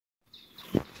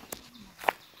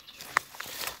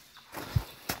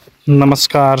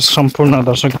नमस्कार सम्पूर्ण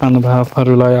दर्शक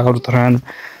महानुभावहरूलाई धरान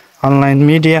अनलाइन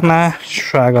मिडियामा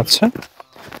स्वागत छ।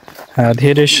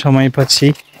 धेरै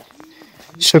समयपछि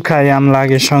सुखायाम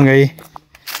लागेसँगै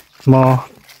म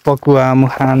पकुवा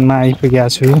मुहानमा आइपुगेको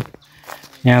छु।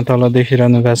 यहाँ तल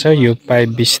देखिरहनु भएको छ यो पाइप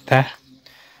विस्ता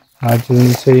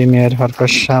जुन चाहिँ मेयरहरूको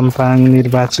साम्पाङ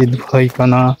निर्वाचित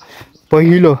भइकन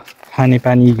पहिलो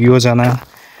खानेपानी योजना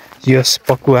यस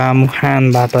पकुवा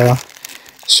मुहानबाट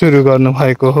सुरु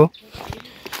गर्नुभएको हो।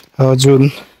 जुन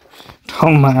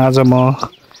ठाउँमा आज म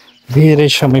धेरै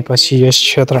समयपछि यस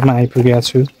क्षेत्रमा आइपुगेको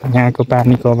छु। यहाँको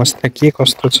पानीको अवस्था के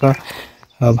कस्तो छ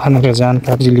भनेर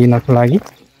जानकारी लिनको लागि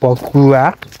पकुवा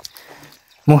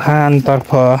मुहानतर्फ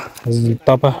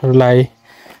तपाईहरुलाई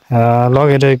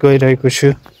लगेर गइरहेको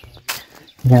छु।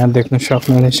 यहाँ देख्न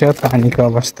सक्नुहुनेछ पानीको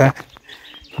अवस्था।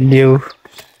 लेउ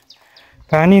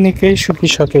पानी निकै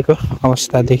सुकिसकेको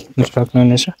अवस्था देख्न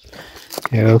सक्नुहुनेछ।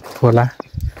 यो खोला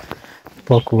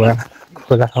पकुवा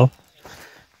खोला हो।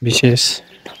 विशेष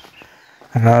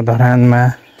धरानमा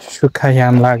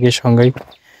सुखायाम लागेसँगै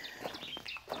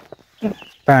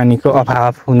पानीको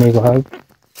अभाव हुने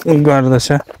गर्दछ।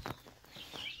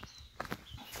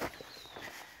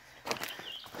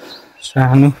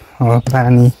 सानो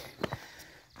पानी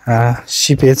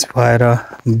सिपेज भएर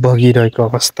बगिरहेको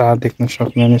अवस्था देख्न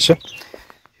सक्नुहुनेछ।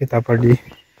 यतापट्टि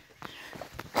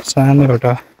सानो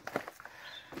एउटा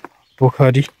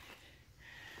पोखरी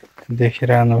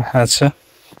देखिरहनु भएको छ।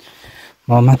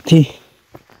 म माथि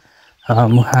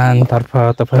मुहानतर्फ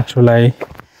तपाईहरुलाई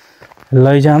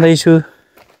लैजाँदैछु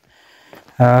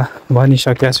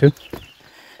भनिसकेको छु।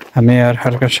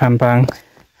 मेयरहरूको साम्पाङ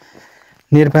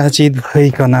निर्वाचित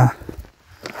भइकन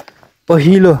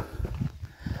पहिलो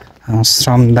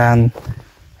श्रमदान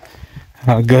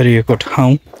गरिएको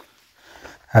ठाउँ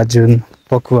जुन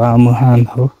पकुवा मुहान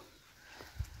हो।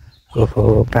 ओहो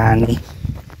पानी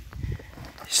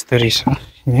यस्तो रहेछ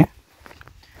यहाँ।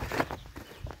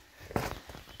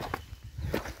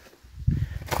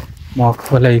 म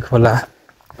खोला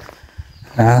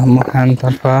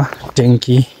मुहानतर्फ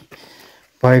ट्याङ्की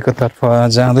भएको तर्फ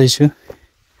जाँदैछु।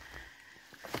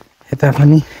 यता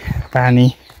पनि पानी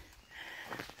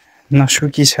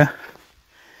नसुकी छ।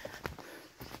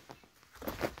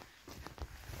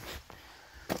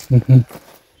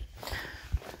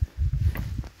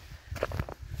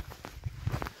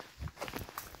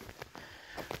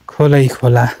 खोलाको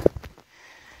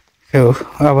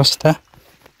अवस्था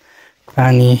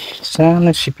पानी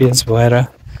सानो सिपेज भएर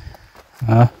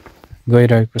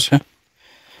गइरहेको छ।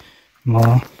 म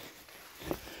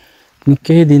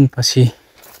निकै दिनपछि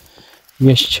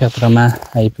यस क्षेत्रमा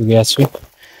आइपुगेको छु।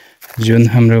 जुन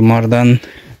हाम्रो मर्दन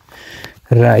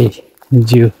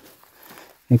राईज्यू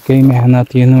निकै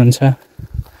मेहनती हुनुहुन्छ।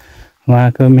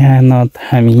 उहाँको मेहनत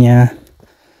हामी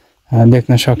यहाँ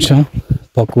देख्न सक्छौँ।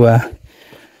 पकुवा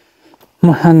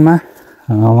मुहानमा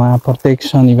उहाँ प्रत्येक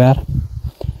शनिबार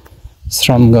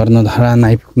श्रम गर्न धरान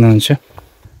आइपुग्नुहुन्छ।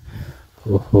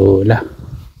 ओहो ला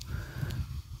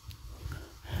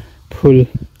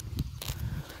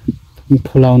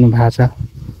फुलाउनु भएको छ।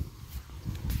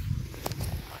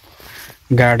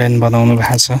 गार्डन बनाउनु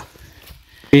भएको छ।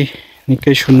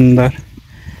 निकै सुन्दर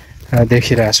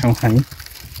देखिरहेछौँ हामी।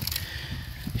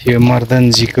 यो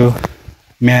मर्दनजीको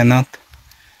मेहनत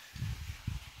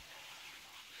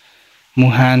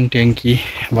मुहान ट्याङ्की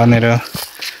भनेर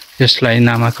यसलाई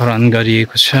नामाकरण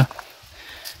गरिएको छ।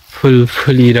 फुल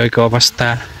फुलिरहेको अवस्था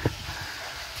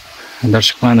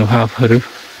दर्शक महानुभावहरू।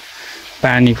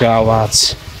 पानीको आवाज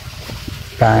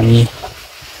पानी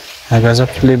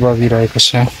गजबले बगिरहेको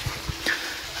छ।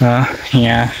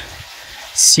 यहाँ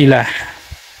शिला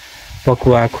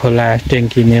पकुवा खोला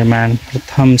ट्याङ्की निर्माण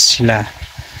प्रथम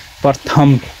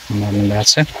भन्नुभएको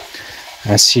छ।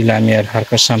 शिला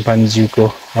मेयरहरूको सम्पाङज्यूको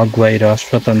अगुवाई र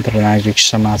स्वतन्त्र नागरिक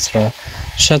समाज र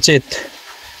सचेत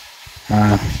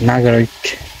नागरिक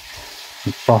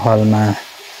पहलमा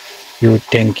यो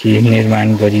ट्याङ्की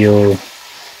निर्माण गरियो।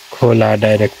 खोला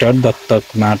डाइरेक्टर दत्तक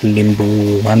कुमार लिम्बू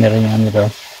भनेर यहाँनिर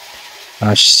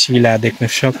शिला देख्न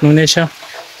सक्नुहुनेछ।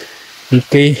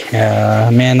 निकै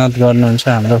मेहनत गर्नुहुन्छ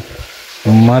हाम्रो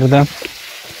मर्द।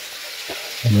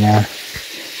 यहाँ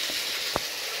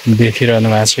देखिरहनु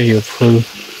भएको छ यो फुल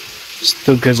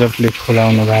यस्तो गजबले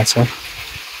फुलाउनु भएको छ।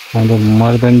 हाम्रो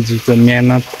मर्दनजीको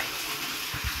मेहनत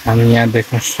हामी यहाँ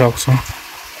देख्न सक्छौँ।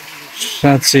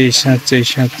 साँच्चै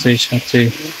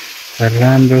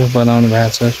राम्रो बनाउनु भएको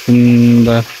छ।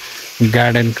 सुन्दर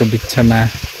गार्डनको बिचमा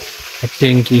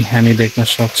ट्याङ्की हामी देख्न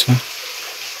सक्छौँ।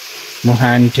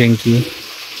 मुहान ट्याङ्की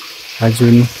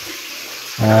जुन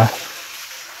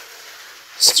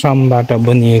श्रमबाट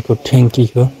बनिएको ट्याङ्की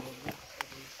हो।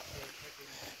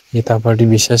 यतापट्टि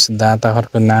विशेष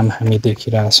दाताहरूको नाम हामी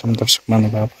देखिरहेका छौँ दर्शक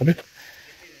महानुभावहरू।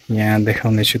 यहाँ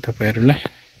देखाउनेछु तपाईँहरूलाई।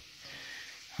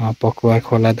 पकुवा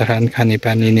खोला धरान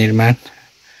खानेपानी निर्माण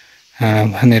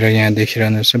भनेर यहाँ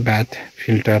देखिरहनु छ। बाथ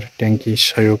फिल्टर ट्याङ्की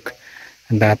सहयोग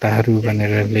दाताहरू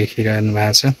भनेर लेखिरहनु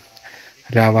भएको छ।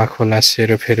 रावा खोला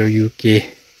सेरोफेरो युके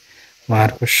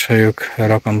उहाँहरूको सहयोग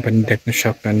रकम पनि देख्न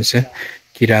सक्नुहुन्छ।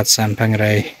 किरात साम्पाङ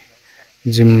राई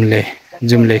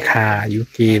जुम्लेखा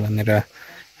युके भनेर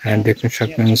देख्न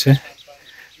सक्नुहुन्छ।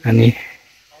 अनि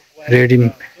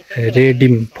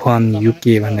रेडिम फन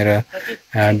युके भनेर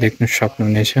देख्न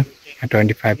सक्नुहुनेछ।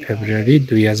 25 फेब्रुअरी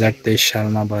 2023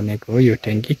 सालमा बनेको हो यो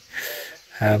ट्याङ्की।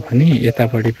 भने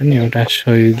यतापट्टि पनि एउटा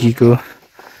सहयोगीको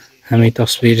हामी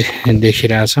तस्बिर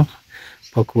देखिरहेछौँ।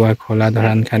 पकुवा खोला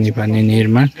धरान खानेपानी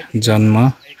निर्माण जन्म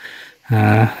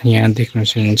यहाँ देख्न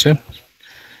सक्नुहुन्छ।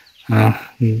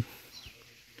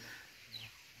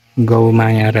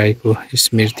 गौमाया राईको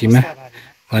स्मृतिमा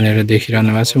भनेर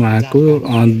देखिरहनु भएको छ। उहाँको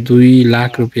 2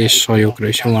 लाख रुपियाँ सहयोग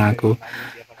रहेछ। उहाँको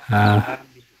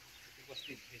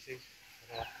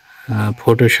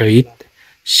फोटोसहित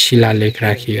शिलालेख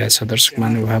राखिएको छ दर्शक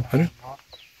महानुभावहरू।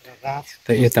 त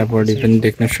यतापट्टि पनि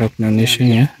देख्न सक्नुहुनेछ।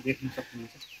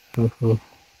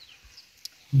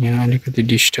 यहाँ अलिकति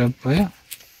डिस्टर्ब भयो।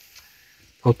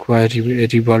 पकुवा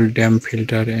रिभल dam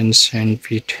filter and send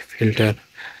pit filter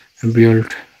build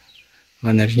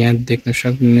भनेर यहाँ देख्न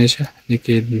सक्नुहुनेछ।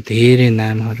 निकै धेरै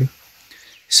नामहरू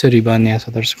यसरी बनिएको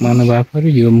छ दर्शक महानुभावहरू।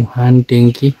 यो मुहान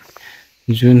ट्याङ्की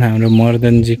जुन हाम्रो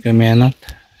मर्दनजीको मेहनत,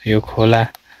 यो खोला,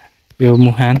 यो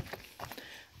मुहान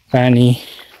पानी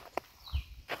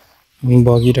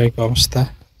बगिरहेको अवस्था।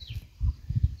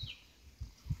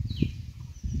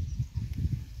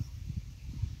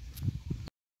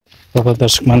 अब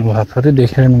दर्शक महानुभावहरू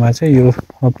देखिरहनु भएको छ यो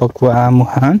पकुवा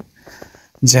मुहान,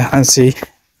 जहाँ चाहिँ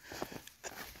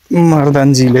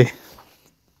मर्दनजीले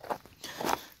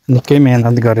निकै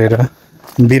मेहनत गरेर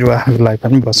बिरुवाहरूलाई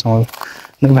पनि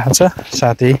बचाउनु भएको छ।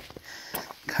 साथै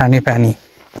खानेपानी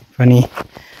पनि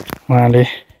उहाँले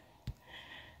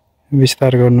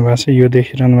विस्तार गर्नुभएको छ। यो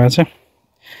देखिरहनु भएको छ।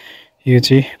 यो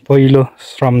चाहिँ पहिलो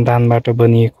श्रमदानबाट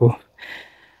बनिएको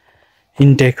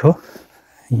इन्टेक हो।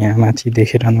 यहाँ माथि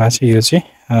देखिरहनु भएको छ। यो चाहिँ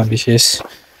विशेष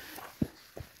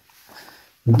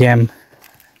ड्याम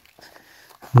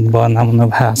बनाउनु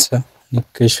भएको छ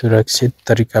निकै सुरक्षित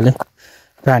तरिकाले।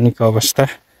 पानीको अवस्था,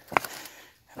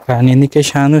 पानी निकै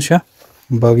सानो छ,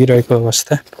 बगिरहेको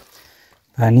अवस्था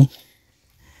पानी।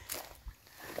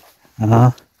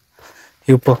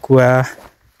 यो पकुवा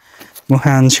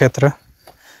मुहान क्षेत्र,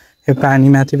 यो पानी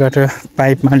माथिबाट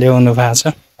पाइपमा ल्याउनु भएको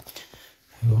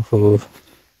छ।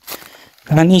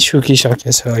 पानी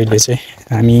सुकिसकेछ अहिले चाहिँ।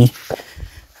 हामी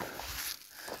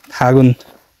फागुन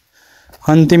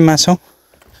अन्तिममा छौँ।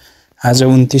 आज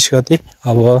 29 गते।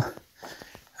 अब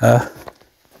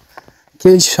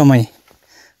केही समय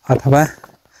अथवा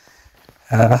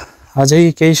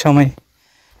अझै केही समय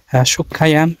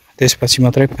सुक्खायाम, त्यसपछि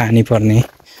मात्रै पानी पर्ने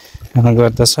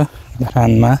गर्दछ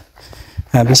धरानमा।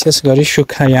 विशेष गरी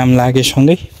सुक्खायाम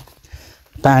लागेसँगै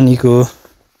पानीको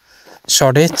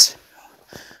सर्टेज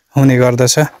हुने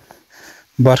गर्दछ।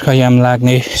 बर्खायाम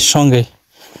लाग्ने सँगै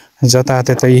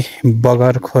जताततै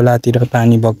बगर खोलातिर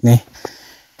पानी बग्ने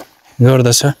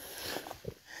गर्दछ।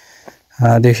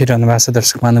 देखिरहनु भएको छ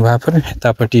दर्शक महानुभावहरू।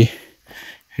 यतापट्टि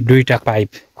 2टा पाइप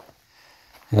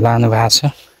लानु भएको छ।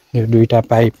 यो 2टा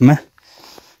पाइपमा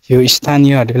यो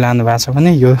स्थानीयहरूले लानु भएको छ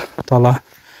भने यो तल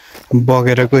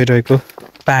बगेर गइरहेको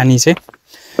पानी चाहिँ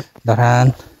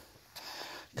धरान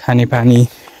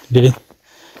खानेपानीले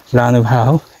लानु भएको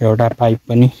हो। एउटा पाइप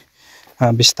पनि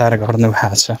विस्तार गर्नु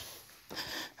भएको छ।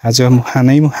 आज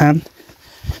मुहानै मुहान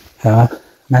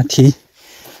माथि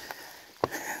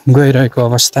गइरहेको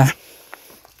अवस्था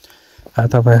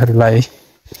तपाईहरूलाई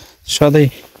सधैँ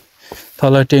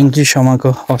तल ट्याङ्कीसम्मको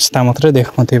अवस्था मात्रै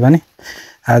देखाउँथेँ भने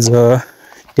आज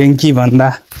ट्याङ्कीभन्दा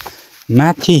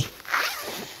माथि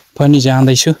पनि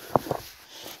जाँदैछु।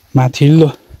 माथिल्लो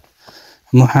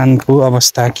मुहानको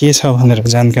अवस्था के छ भनेर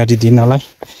जानकारी दिनलाई।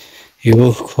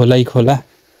 यो खोलै खोला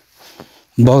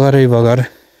बगरै बगर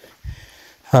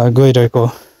गइरहेको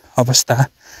अवस्था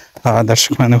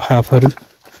दर्शक महानुभावहरू।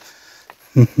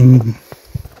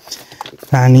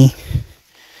 पानी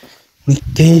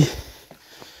निकै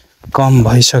कम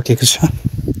भइसकेको छ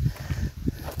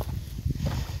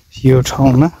यो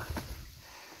ठाउँमा।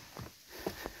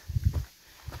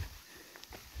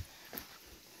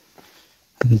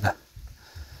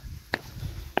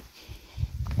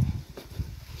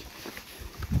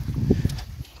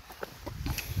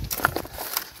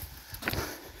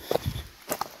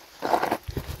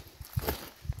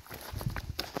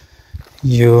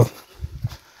 यो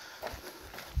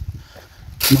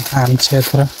मुहान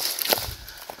क्षेत्र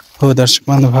हो दर्शक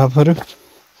महानुभावहरू।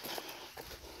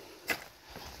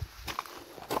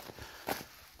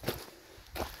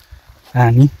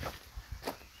 पानी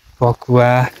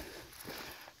पकुवा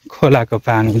खोलाको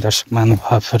पानी दर्शक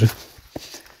महानुभावहरू।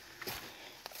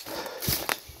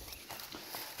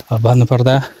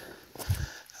 भन्नुपर्दा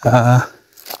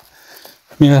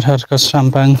मेयरहरूको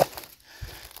साम्पाङ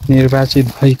निर्वाचित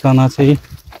भइकन चाहिँ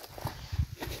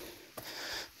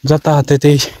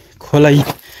जताततै खोलै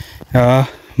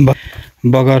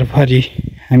बगरभरि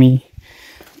हामी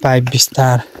पाइप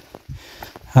विस्तार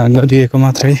गरिएको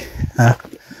मात्रै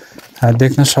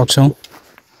देख्न सक्छौँ।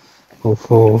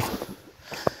 ओहो,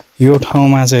 यो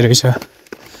ठाउँमा चाहिँ रहेछ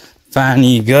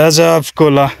पानी गजबको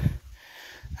ल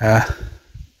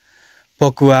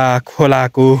पकुवा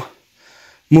खोलाको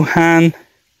मुहान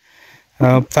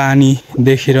पानी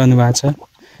देखिरहनु भएको छ।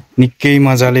 निकै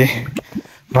मजाले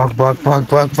भग भग भग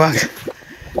भग भग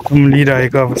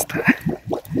उम्लिरहेको अवस्था।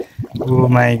 ओ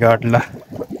माई गड, ल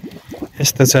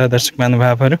यस्तो छ दर्शक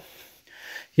महानुभावहरू।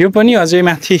 यो पनि अझै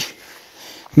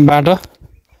माथिबाट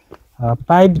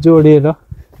पाइप जोडेर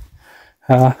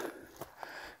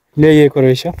ल्याइएको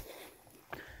रहेछ।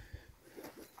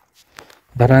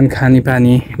 धरान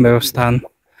खानेपानी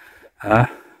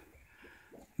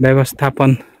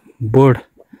व्यवस्थापन बोर्ड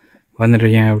भनेर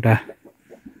यहाँ एउटा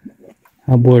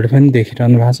बोर्ड पनि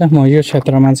देखिरहनु भएको छ। म यो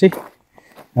क्षेत्रमा चाहिँ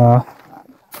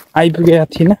आइपुगेको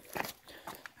थिइनँ,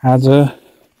 आज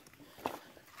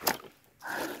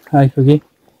आइपुगेँ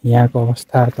यहाँको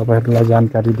अवस्था तपाईँहरूलाई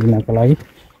जानकारी दिनको लागि।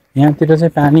 यहाँतिर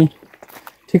चाहिँ पानी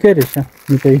ठिकै रहेछ,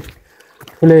 निकै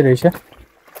ठुलै रहेछ।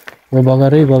 यो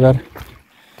बगरै बगर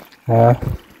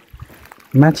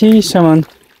माथिसम्म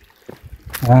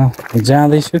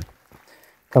जाँदैछु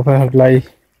तपाईँहरूलाई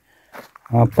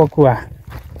पकुवा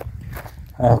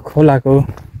खोलाको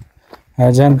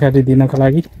जानकारी दिनको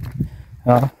लागि।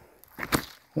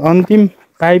 अन्तिम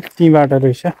पाइप त्यहीँबाट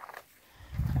रहेछ,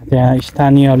 त्यहाँ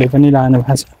स्थानीयले पनि लानु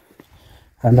भएको छ।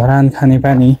 धरान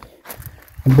खानेपानी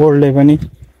बोर्डले पनि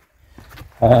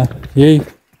यही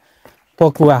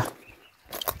पकुवा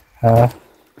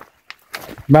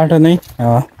बाट नै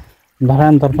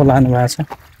धरानतर्फ लानु भएको छ।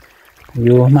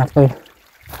 यो मात्र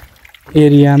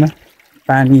एरियामा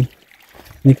पानी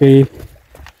निकै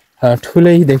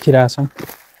ठुलै देखिरहेछ,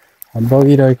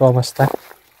 बगिरहेको अवस्था।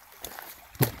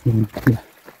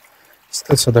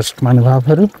 यस्तो छ दर्शक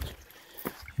महानुभावहरू,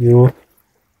 यो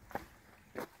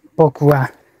पकुवा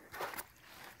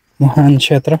मुहान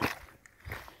क्षेत्र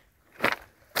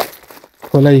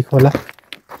खोलै खोला।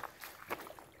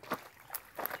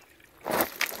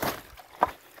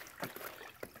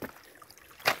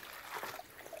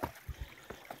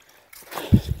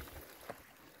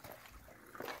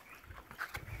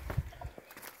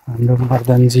 हाम्रो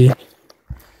मर्दनजी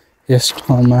यस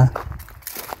ठाउँमा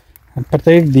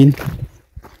प्रत्येक दिन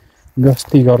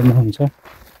गस्ती गर्नुहुन्छ।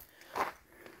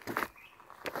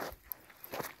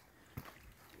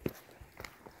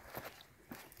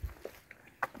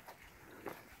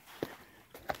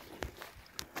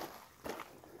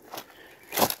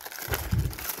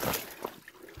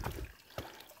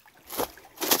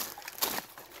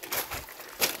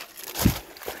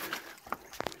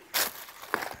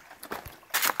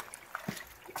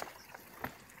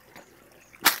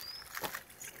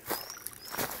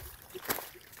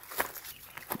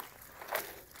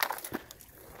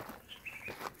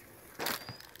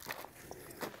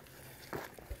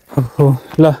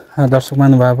 ल दर्शक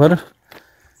महानुभावहरू,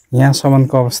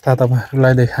 यहाँसम्मको अवस्था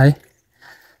तपाईँहरूलाई देखाएँ।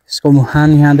 यसको मुहान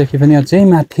यहाँदेखि पनि अझै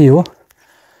माथि हो।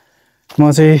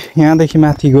 म चाहिँ यहाँदेखि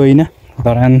माथि गइनँ,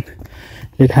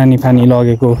 धरानले खानेपानी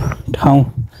लगेको ठाउँ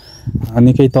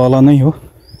निकै तल नै हो।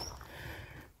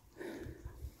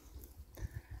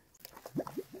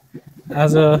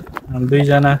 आज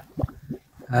दुईजना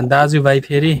दाजुभाइ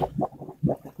फेरि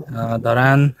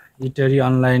धरान इटरी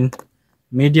अनलाइन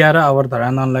मिडिया र आवर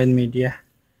धरान अनलाइन मिडिया,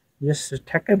 यस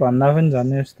ठ्याक्कै भन्दा पनि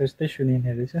झन् यस्तै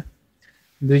सुनिने रहेछ।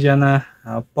 दुईजना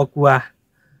पकुवा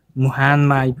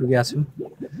मुहानमा आइपुगेका छौँ।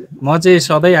 म चाहिँ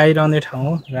सधैँ आइरहने ठाउँ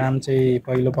हो, राम चाहिँ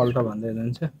पहिलोपल्ट भन्दै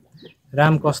हुनुहुन्छ।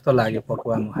 राम, कस्तो लाग्यो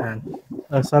पकुवा मुहान?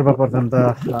 सर्वप्रथम त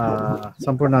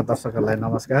सम्पूर्ण दर्शकहरूलाई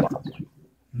नमस्कार।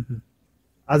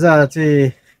 आज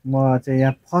चाहिँ म चाहिँ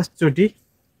यहाँ फर्स्टचोटि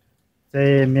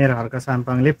चाहिँ मेयर हर्क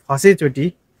साम्पाङले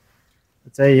फर्स्टचोटि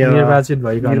चाहिँ यो निर्वाचित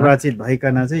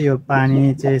भइकन चाहिँ यो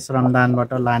पानी चाहिँ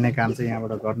श्रमदानबाट लाने काम चाहिँ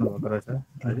यहाँबाट गर्नुभएको रहेछ।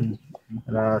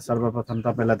 र सर्वप्रथम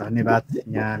तपाईँलाई धन्यवाद,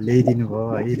 यहाँ ल्याइदिनु भयो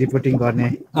है, रिपोर्टिङ गर्ने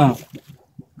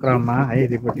क्रममा है,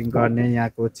 रिपोर्टिङ गर्ने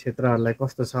यहाँको क्षेत्रहरूलाई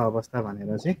कस्तो छ अवस्था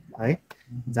भनेर चाहिँ है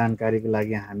जानकारीको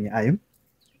लागि हामी आयौँ।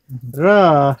 र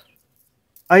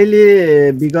अहिले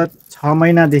विगत 6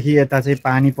 महिनादेखि यता चाहिँ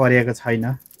पानी परेको छैन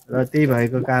र त्यही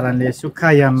भएको कारणले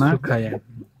सुक्खा याममा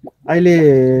अहिले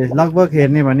लगभग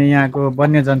हेर्ने भने यहाँको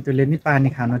वन्यजन्तुले नि पानी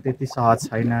खान त्यति सहज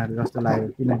छैन जस्तो लाग्यो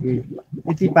किनकि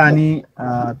त्यति पानी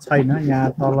छैन यहाँ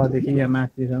तलदेखि यहाँ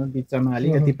माथिसम्म बिचमा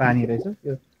अलिकति पानी रहेछ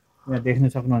त्यो यहाँ देख्न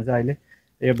सक्नुहुन्छ अहिले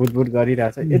यो बुटबुट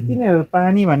गरिरहेछ यति नै हो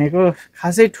पानी भनेको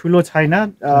खासै ठुलो छैन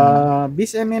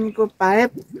 20 mm को पाइप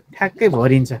ठ्याक्कै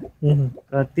भरिन्छ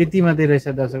र त्यति मात्रै रहेछ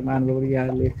दर्शक महानुभावहरू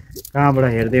यहाँले कहाँबाट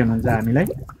हेर्दै हुनुहुन्छ हामीलाई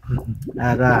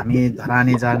र हामी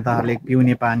धरानी जनताहरूले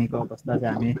पिउने पानीको अवस्था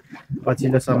चाहिँ हामी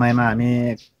पछिल्लो समयमा हामी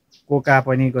कोका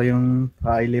पनि गयौँ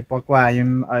अहिले पक्वा आयौँ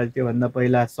अहिले त्योभन्दा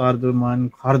पहिला सर्दुमन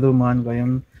खर्दुमन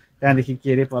गयौँ त्यहाँदेखि के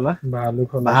अरे पल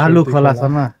भालु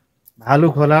खोलासम्म भालु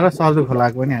खोला र सर्दु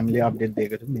खोलाको पनि हामीले अपडेट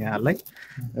दिएको छौँ यहाँहरूलाई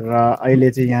र अहिले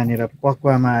चाहिँ यहाँनिर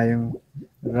पक्वामा आयौँ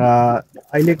र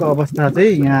अहिलेको अवस्था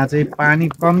चाहिँ यहाँ चाहिँ पानी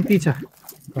कम्ती छ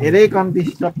धेरै कम्ती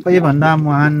सबैभन्दा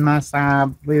मुहानमा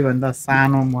सबैभन्दा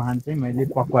सानो मुहान चाहिँ मैले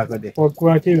पक्वाको देखेँ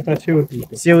पक्वा कि उता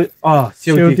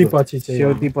सेउती पछि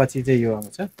चाहिँ यो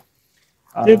आउँछ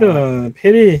त्यो त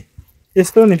फेरि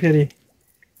यस्तो नि फेरि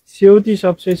सेउती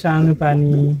सबसे सानो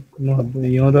पानी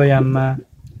हिउँदोयाममा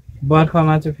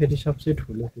बर्खामा चाहिँ फेरि सबसे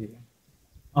ठुलो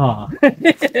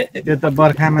त्यो त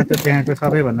बर्खामा त त्यहाँको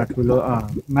सबैभन्दा ठुलो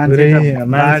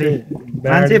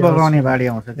मान्छे बगाउने बाढी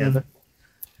आउँछ त्यहाँ त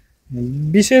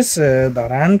विशेष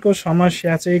धरानको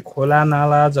समस्या चाहिँ खोला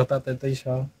नाला जताततै छ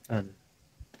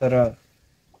तर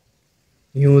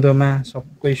हिउँदोमा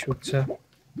सबै सुक्छ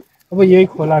अब यही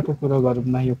खोलाको कुरो गरौँ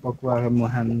न यो पकुवा र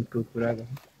मुहानको कुरा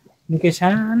गरौँ निकै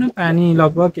सानो पानी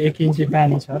लगभग 1 इन्ची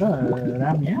पानी छ र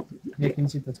राम यहाँ 1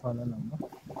 इन्ची त छ होला लगभग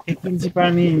 1 इन्ची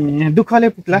पानी दुःखले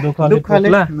पुग्ला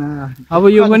अब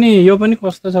यो पनि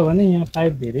कस्तो छ भने यहाँ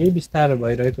पाइप धेरै विस्तार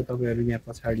भइरहेको तपाईँहरू यहाँ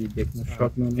पछाडि देख्न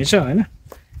सक्नुहुनेछ होइन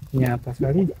यहाँ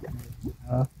पछाडि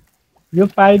यो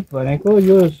पाइप भनेको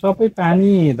यो सबै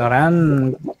पानी धरान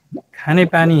खाने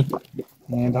पानी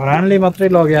धरानले मात्रै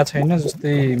लगेको छैन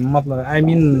जस्तै मतलब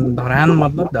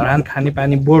धरान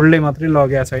खानेपानी बोर्डले मात्रै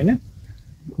लगेको छैन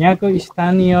यहाँको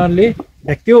स्थानीयले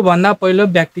त्योभन्दा पहिलो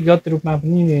व्यक्तिगत रूपमा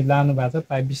पनि लानु भएको छ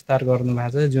पाइप विस्तार गर्नु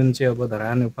भएको छ जुन चाहिँ अब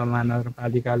धरान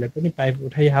उपमहानगरपालिकाले पनि पाइप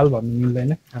उठाइहाल भन्नु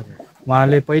मिल्दैन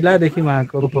उहाँले पहिलादेखि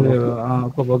उहाँको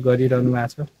उपभोग गरिरहनु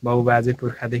भएको छ बाबुबाजे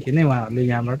पुर्खादेखि नै उहाँहरूले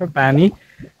यहाँबाट पानी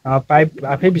पाइप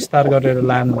आफै विस्तार गरेर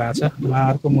लानु भएको छ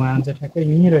उहाँहरूको मुहान चाहिँ ठ्याक्कै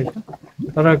यहीँ रहेछ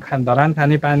तर धरान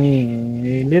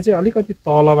खानेपानीले चाहिँ अलिकति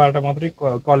तलबाट मात्रै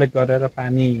कलेक्ट गरेर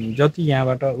पानी जति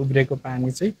यहाँबाट उब्रेको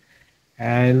पानी चाहिँ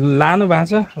लानु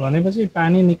भएको छ भनेपछि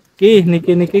पानी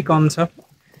निकै कम छ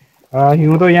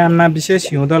हिउँदोयाममा विशेष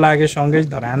हिउँदो लागेसँगै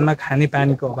धरानमा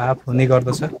खानेपानीको अभाव हुने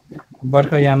गर्दछ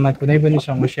बर्खायाममा कुनै पनि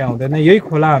समस्या हुँदैन यही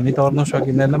खोला हामी तर्न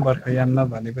सकिँदैन बर्खायाममा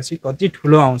भनेपछि कति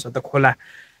ठुलो आउँछ त खोला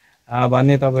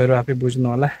भन्ने तपाईँहरू आफै बुझ्नु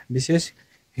होला विशेष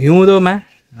हिउँदोमा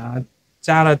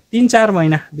 3-4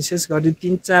 महिना विशेष गरी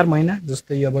 3-4 महिना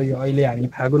जस्तै अब यो अहिले हामी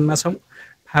फागुनमा छौँ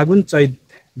फागुन चैत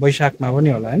वैशाखमा पनि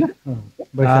होला होइन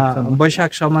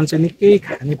वैशाखसम्म चाहिँ निकै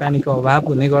खानेपानीको अभाव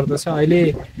हुने गर्दछ अहिले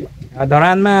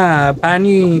धरानमा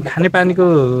खानेपानीको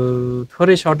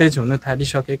थोरै सर्टेज हुन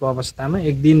थालिसकेको अवस्थामा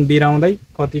एक दिन बिराउँदै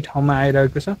कति ठाउँमा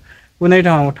आइरहेको छ कुनै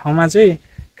ठाउँमा चाहिँ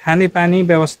खानेपानी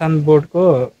व्यवस्थापन बोर्डको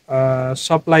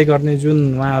सप्लाई गर्ने जुन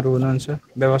उहाँहरू हुनुहुन्छ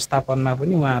व्यवस्थापनमा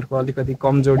पनि उहाँहरूको अलिकति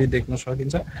कमजोरी देख्न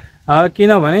सकिन्छ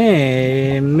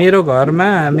किनभने मेरो घरमा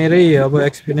मेरै अब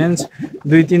एक्सपिरियन्स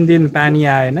 2-3 दिन पानी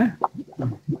आएन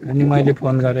अनि मैले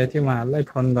फोन गरेको थिएँ उहाँहरूलाई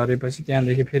फोन गरेपछि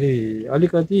त्यहाँदेखि फेरि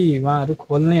अलिकति उहाँहरू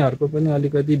खोल्नेहरूको पनि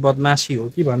अलिकति बदमासी हो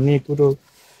कि भन्ने कुरो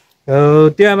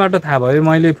त्यहाँबाट थाहा भयो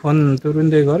मैले फोन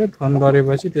तुरुन्तै गरेँ फोन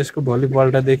गरेपछि त्यसको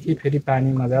भोलिपल्टदेखि फेरि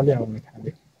पानी मजाले आउन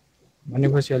थाल्यो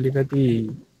भनेपछि अलिकति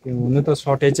हुनु त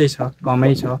सर्टेजै छ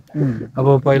कमै छ अब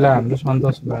पहिला हाम्रो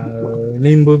सन्तोष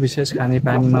लिम्बू विशेष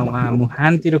खानेपानीमा उहाँ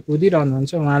मुहानतिर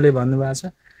कुदिरहनुहुन्छ उहाँले भन्नुभएको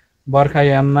छ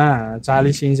बर्खायाममा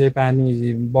 40 इन्च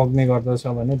पानी बग्ने गर्दछ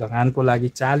भने धरानको लागि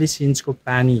 40 इन्चको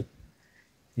पानी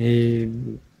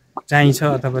चाहिन्छ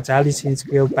अथवा 40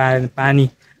 इन्चको पानी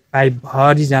पाइप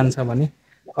भरि जान्छ भने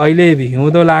अहिले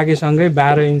हिउँदो लागेसँगै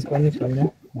 12 इन्च पनि छैन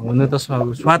हुनु त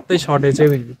स्वात्तै सर्टेज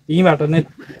चाहिँ त्यहीँबाट नै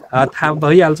थाहा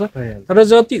भइहाल्छ तर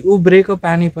जति उब्रेको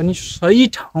पानी पनि सही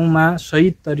ठाउँमा सही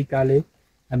तरिकाले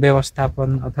व्यवस्थापन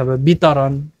अथवा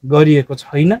वितरण गरिएको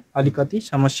छैन अलिकति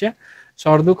समस्या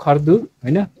सर्दु खर्दु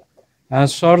होइन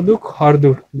सर्दु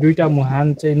खर्दु दुईटा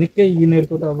मुहान चाहिँ निकै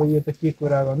यिनीहरूको त अब यो त के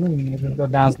कुरा गर्नु यिनीहरू त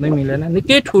डाँच्नै मिलेन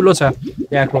निकै ठुलो छ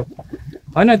त्यहाँको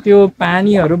होइन त्यो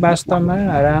पानीहरू वास्तवमा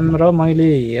राम्रो मैले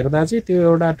हेर्दा चाहिँ त्यो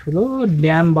एउटा ठुलो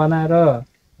ड्याम बनाएर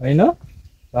होइन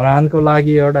धरानको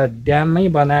लागि एउटा ड्याममै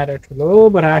बनाएर ठुलो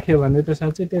राख्यो भने त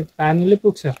साँच्चै त्यो पानीले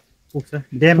पुग्छ पुग्छ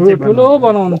ड्याम चाहिँ ठुलो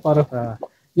बनाउनु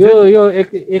पर्यो यो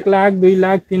 1 लाख 2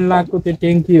 लाख 3 लाखको त्यो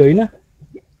ट्याङ्की होइन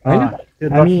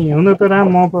हामी हुन त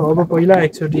म अब पहिला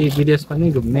एकचोटि विदेश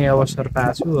पनि घुम्ने अवसर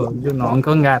पाएको छु जुन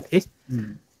हङकङ गएको थिएँ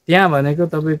त्यहाँ भनेको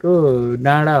तपाईँको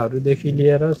डाँडाहरूदेखि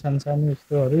लिएर सानसानो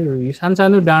यस्तोहरू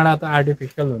सानसानो डाँडा त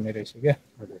आर्टिफिसियल हुने रहेछ क्या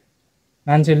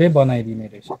मान्छेले बनाइदिने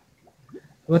रहेछ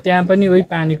अब त्यहाँ पनि उही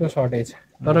पानीको सर्टेज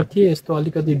तर के यस्तो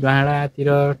अलिकति डाँडातिर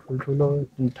ठुल्ठुलो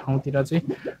ठाउँतिर चाहिँ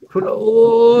ठुलो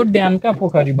ड्यामका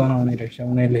पोखरी बनाउने रहेछ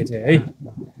उनीहरूले चाहिँ है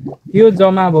त्यो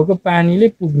जम्मा भएको पानीले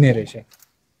पुग्ने रहेछ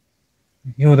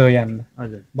हिउँदोयाममा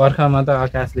बर्खामा त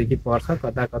आकाशदेखि पर्छ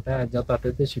कता कता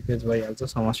जताततै सिपेज भइहाल्छ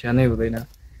समस्या नै हुँदैन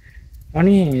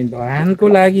अनि धरानको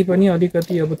लागि पनि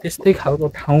अलिकति अब त्यस्तै खालको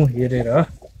ठाउँ हेरेर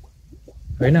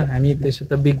होइन हामी त्यसो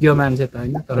त विज्ञ मान्छे त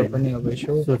होइन तर पनि अब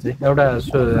यसो एउटा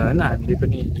होइन हामीले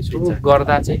पनि यसो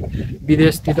गर्दा चाहिँ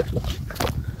विदेशतिर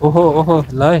ओहो ओहो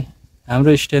ल है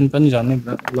हाम्रो स्ट्यान्ड पनि झन्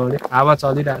लड्यो हावा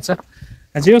चलिरहेछ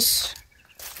जोस्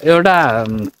एउटा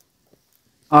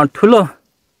ठुलो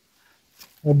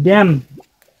ड्याम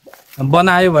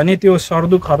बनायो भने त्यो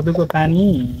सर्दु खर्दुको पानी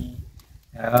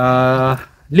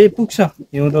ले पुग्छ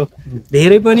हिउँदो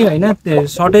धेरै पनि होइन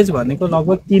सर्टेज भनेको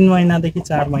लगभग 3 महिनादेखि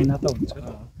 4 महिना त हुन्छ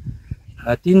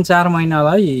 3-4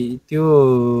 महिनालाई त्यो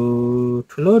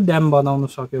ठुलो ड्याम बनाउन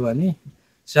सक्यो भने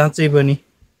साँच्चै पनि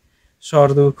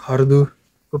सर्दु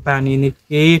खर्दुको पानी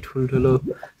निकै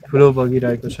ठुलो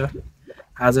बगिरहेको छ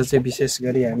आज चाहिँ विशेष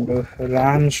गरी हाम्रो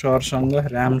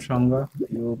रामसँग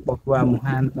यो पकुवा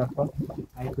मुहानतर्फ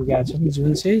आइपुगेका छौँ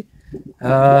जुन चाहिँ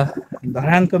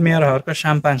धरानको मेयर हर्क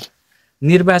साम्पाङ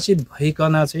निर्वाचित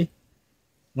भइकन चाहिँ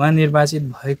उहाँ निर्वाचित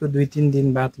भएको 2-3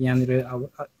 दिन बाद यहाँनिर अब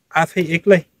आफै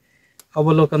एक्लै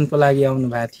अवलोकनको लागि आउनु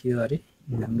भएको थियो अरे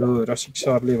हाम्रो रसिक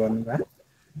सरले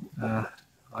भन्नुभयो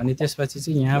अनि त्यसपछि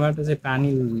चाहिँ यहाँबाट चाहिँ पानी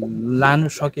लानु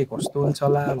सके कस्तो हुन्छ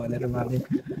होला भनेर उहाँले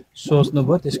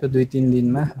सोच्नुभयो त्यसको 2-3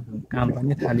 दिनमा काम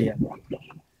पनि थालिहाल्यो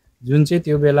जुन चाहिँ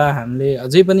त्यो बेला हामीले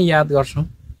अझै पनि याद गर्छौँ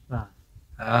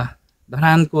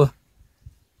धरानको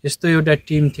यस्तो एउटा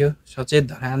टिम थियो सचेत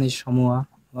धरानी समूह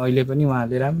अहिले पनि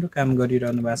उहाँले राम्रो काम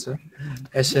गरिरहनु भएको छ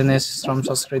एसएनएस श्रम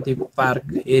संस्कृति पार्क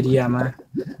एरियामा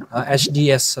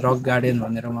एसडिएस रक गार्डन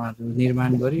भनेर उहाँहरू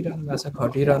निर्माण गरिरहनु भएको छ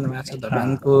खटिरहनु भएको छ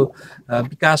धरानको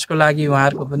विकासको लागि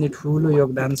उहाँहरूको पनि ठुलो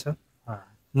योगदान छ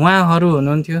उहाँहरू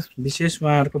हुनुहुन्थ्यो विशेष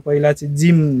उहाँहरूको पहिला चाहिँ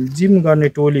जिम गर्ने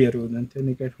टोलीहरू हुनुहुन्थ्यो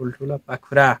निकै ठुल्ठुलो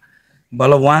पाखुरा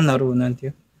बलवानहरू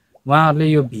हुनुहुन्थ्यो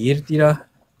उहाँहरूले यो भिरतिर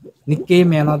निकै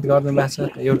मेहनत गर्नुभएको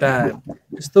छ एउटा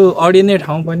यस्तो अडिने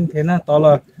ठाउँ पनि थिएन तल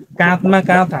काँधमा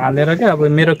काँध हालेर क्या अब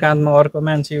मेरो काँधमा अर्को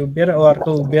मान्छे उभिएर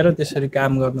अर्को उभिएर त्यसरी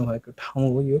काम गर्नुभएको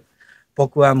ठाउँ हो यो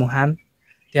पकुवा मुहान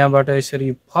त्यहाँबाट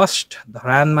यसरी फर्स्ट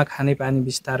धरानमा खानेपानी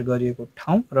विस्तार गरिएको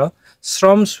ठाउँ र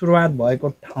श्रम सुरुवात भएको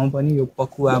ठाउँ पनि यो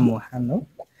पकुवा मुहान हो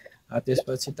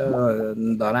त्यसपछि त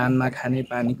धरानमा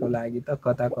खानेपानीको लागि त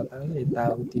कता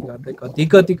यताउति गर्दै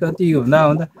कति हुँदा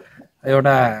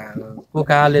एउटा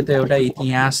कोकाले त एउटा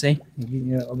इतिहास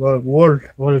चाहिँ अब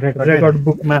वर्ल्ड रेकर्ड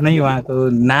बुकमा नै उहाँको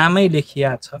नामै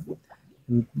लेखिया छ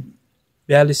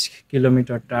 42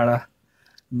 किलोमिटर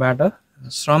टाढाबाट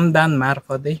श्रमदान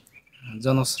मार्फतै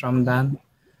जनश्रमदान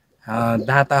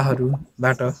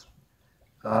दाताहरूबाट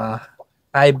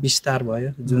पाइप विस्तार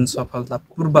भयो जुन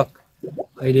सफलतापूर्वक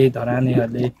अहिले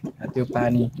धरानेहरूले त्यो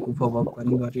पानी उपभोग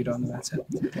पनि गरिरहनु भएको छ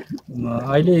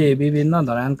अहिले विभिन्न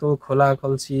धरानको खोला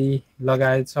कल्सी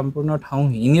लगायत सम्पूर्ण ठाउँ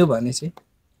हिँड्यो भने चाहिँ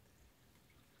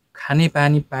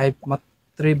खानेपानी पाइप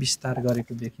मात्रै विस्तार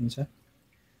गरेको देखिन्छ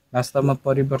वास्तवमा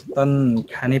परिवर्तन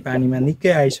खानेपानीमा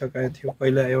निकै आइसकेको थियो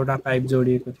पहिला एउटा पाइप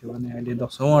जोडिएको थियो भने अहिले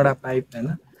 10औँवटा पाइप होइन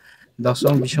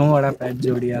 10औँ-20औँवटा पाइप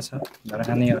जोडिया छ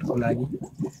धरानेहरूको लागि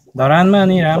धरानमा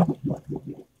अनि राम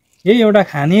यही एउटा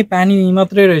खानेपानी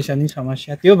मात्रै रहेछ नि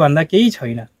समस्या त्योभन्दा केही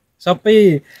छैन सबै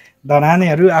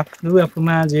धरानेहरू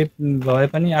आफूमा जे भए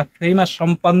पनि आफैमा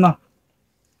सम्पन्न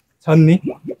छन् नि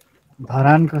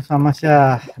धरानको समस्या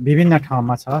विभिन्न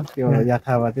ठाउँमा छ त्यो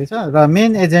यथावतै छ र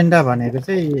मेन एजेन्डा भनेको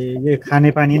चाहिँ यो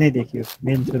खानेपानी नै देखियो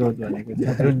मेन स्रोत भनेको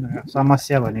चाहिँ जुन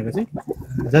समस्या भनेको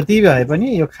चाहिँ जति भए पनि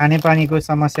यो खानेपानीको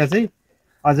समस्या चाहिँ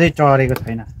अझै टरेको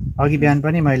छैन अघि बिहान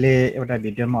पनि मैले एउटा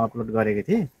भिडियोमा अपलोड गरेको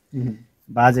थिएँ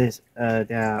बाजे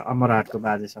त्यहाँ अमरहाटको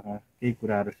बाजेसँग केही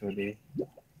कुराहरू सोधेँ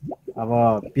अब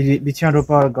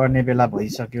वृक्षारोपण गर्ने बेला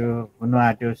भइसक्यो हुनु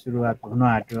आँट्यो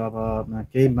अब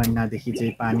केही महिनादेखि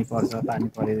चाहिँ पानी पर्छ पानी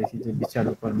परेपछि चाहिँ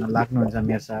वृक्षारोपणमा लाग्नुहुन्छ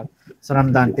मेयर साहब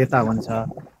श्रमदान त्यता हुन्छ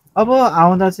अब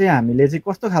आउँदा चाहिँ हामीले चाहिँ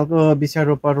कस्तो खालको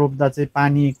वृक्षारोपण रोप्दा चाहिँ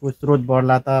पानीको स्रोत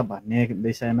बढ्ला त भन्ने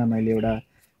विषयमा मैले एउटा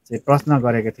चाहिँ प्रश्न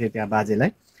गरेको थिएँ त्यहाँ बाजेलाई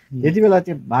त्यति बेला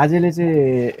त्यो बाजेले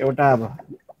चाहिँ एउटा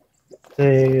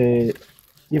चाहिँ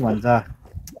के भन्छ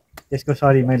त्यसको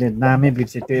सरी मैले नामै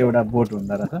बिर्सेँ, त्यो एउटा बोट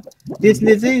हुँदो रहेछ।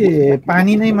 त्यसले चाहिँ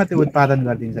पानी नै मात्रै उत्पादन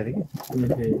गरिदिन्छ अरे कि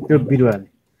त्यो बिरुवाले।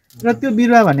 र त्यो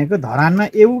बिरुवा भनेको धरानमा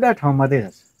एउटा ठाउँ मात्रै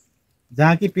छ,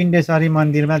 जहाँ कि पिण्डेश्वरी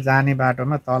मन्दिरमा जाने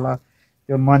बाटोमा तल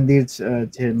त्यो मन्दिर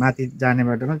माथि जाने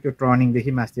बाटोमा त्यो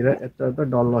टर्निङदेखि मास्तिर यत्रो यत्रो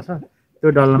डल्लो छ, त्यो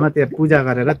डल्लोमा त्यो पूजा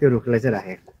गरेर त्यो रुखलाई चाहिँ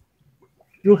राखेको।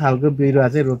 त्यो खालको बिरुवा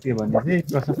चाहिँ रोप्यो भने चाहिँ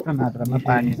प्रशस्त मात्रामा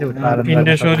पानी चाहिँ उत्पादन गर्न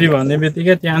पिण्डेश्वरी भन्ने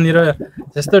बित्तिकै त्यहाँनिर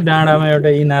त्यस्तो डाँडामा एउटा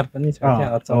इनार पनि छ क्या,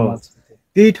 अचम्म।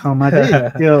 त्यही ठाउँमा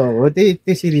चाहिँ त्यो हो, त्यही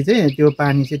त्यसरी चाहिँ त्यो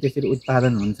पानी चाहिँ त्यसरी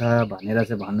उत्पादन हुन्छ भनेर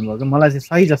चाहिँ भन्नुभएको। मलाई चाहिँ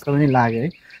सही जस्तो पनि लाग्यो है,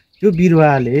 त्यो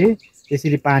बिरुवाले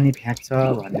त्यसरी पानी फ्याँक्छ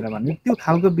भनेर भन्नु। त्यो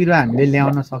खालको बिरुवा हामीले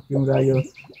ल्याउन सक्यौँ र यो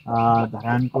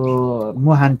धरानको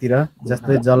मुहानतिर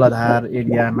जस्तै जलधार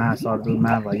एरियामा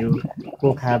सर्दुलमा भयो,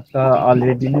 कोखा त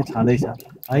अलरेडी नै छँदैछ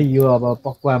है, यो अब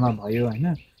पकुवामा भयो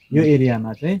होइन, यो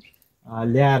एरियामा चाहिँ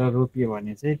ल्याएर रोपियो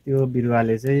भने चाहिँ त्यो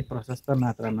बिरुवाले चाहिँ प्रशस्त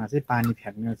मात्रामा चाहिँ पानी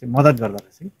फ्याँक्न चाहिँ मद्दत गर्दो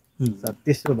रहेछ कि।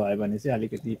 त्यसो भयो भने चाहिँ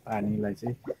अलिकति पानीलाई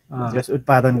चाहिँ जस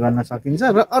उत्पादन गर्न सकिन्छ।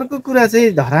 र अर्को कुरा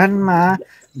चाहिँ धरानमा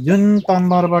जुन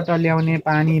तम्बरबाट ल्याउने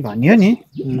पानी भन्यो नि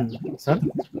सर,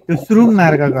 त्यो सुरुङ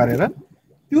मार्ग गरेर,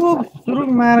 त्यो सुरुङ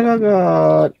मार्ग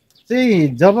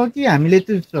चाहिँ जब कि हामीले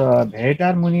त्यो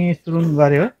भेटार मुनि सुरुङ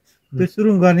गऱ्यो, त्यो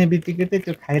सुरुङ गर्ने बित्तिकै चाहिँ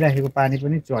त्यो खाइराखेको पानी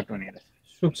पनि चट हुने रहेछ,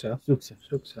 सुक्छ।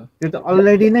 त्यो त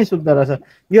अलरेडी नै सुक्दो रहेछ।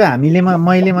 यो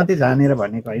मैले मात्रै जानेर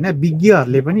भनेको होइन,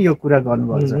 विज्ञहरूले पनि यो कुरा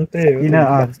गर्नुपर्छ, किन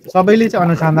सबैले चाहिँ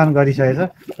अनुसन्धान गरिसकेछ।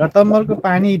 र तम्बरको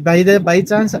पानी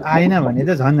बाइचान्स आएन भने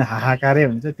चाहिँ झन् हाहाकारै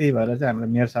हुन्छ। त्यही भएर चाहिँ हाम्रो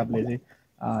मेयर साहबले चाहिँ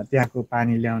त्यहाँको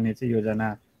पानी ल्याउने चाहिँ योजना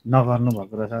नगर्नु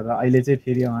भएको रहेछ। र अहिले चाहिँ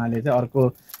फेरि उहाँले चाहिँ अर्को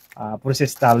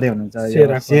प्रोसेस चाल्दै हुनुहुन्छ,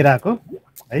 सेराको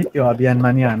है, त्यो अभियानमा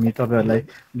नि हामी तपाईँहरूलाई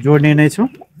जोड्ने नै छौँ।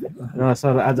 र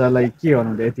सर आजलाई के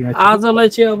गर्नुहुँदै यतिमै? आजलाई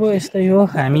चाहिँ अब यस्तै हो,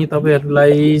 हामी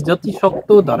तपाईँहरूलाई जति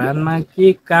सक्दो धरानमा के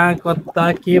कहाँ कता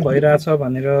के भइरहेछ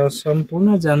भनेर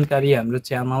सम्पूर्ण जानकारी हाम्रो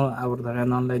channel our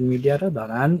Dharan online media र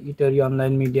धरान इटरी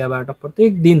अनलाइन मिडियाबाट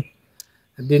प्रत्येक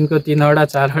दिनको 3वटा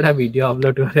 4वटा भिडियो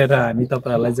अपलोड गरेर हामी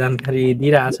तपाईँहरूलाई जानकारी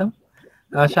दिइरहेछौँ।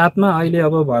 साथमा अहिले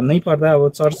अब भन्नै पर्दा,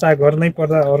 अब चर्चा गर्नै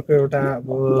पर्दा अर्को एउटा अब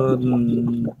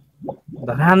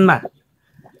धरानमा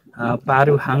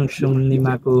पारुहाङ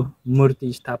सुम्निमाको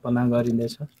मूर्ति स्थापना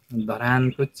गरिँदैछ।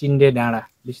 धरानको चिन्डे डाँडा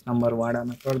 20 नम्बर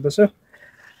वाडामा पर्दछ।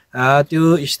 त्यो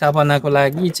स्थापनाको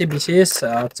लागि चाहिँ विशेष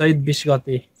चैत 20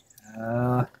 गते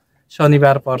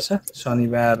शनिबार पर्छ।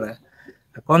 शनिबार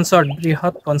कन्सर्ट,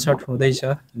 बृहत कन्सर्ट हुँदैछ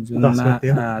जुनमा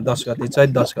 10 गते, चैत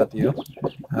 10 गते हो,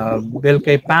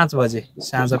 बेलुकै 5 बजे,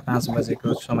 साँझ 5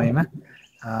 बजेको समयमा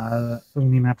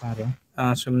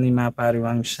सुम्निमा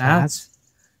पारुहाङ साँझ।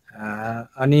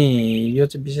 अनि यो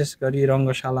चाहिँ विशेष गरी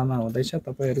रङ्गशालामा हुँदैछ।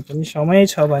 तपाईँहरू पनि समय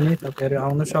छ भने तपाईँहरू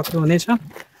आउन सक्नुहुनेछ।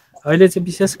 अहिले चाहिँ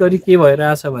विशेष गरी के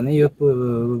भइरहेछ भने यो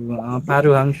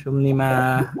पारुहाङ सुम्निमा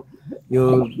यो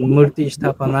मूर्ति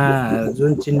स्थापना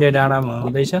जुन चिन्डे डाँडामा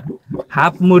हुँदैछ,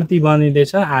 हाफ मूर्ति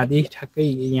बनिँदैछ, आधी ठ्याक्कै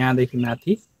यहाँदेखि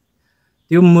माथि।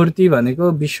 त्यो मूर्ति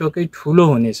भनेको विश्वकै ठुलो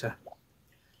हुनेछ,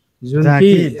 जुन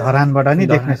कि धरानबाट नि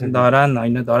देख्न सक्छ। धरान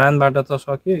होइन, धरानबाट त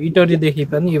सक्यो, इटरीदेखि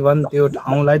पनि इभन त्यो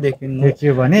ठाउँलाई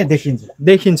देखियो भने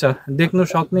देखिन्छ, देख्नु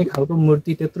सक्ने खालको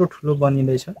मूर्ति त्यत्रो ठुलो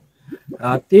बनिँदैछ।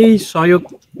 त्यही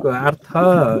सहयोगार्थ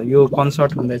यो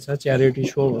कन्सर्ट हुँदैछ, च्यारिटी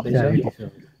सो हुँदैछ,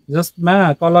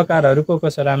 जसमा कलाकारहरू को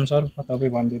छ राम सर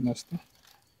तपाईँ भनिदिनुहोस् त।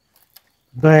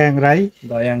 दयाङ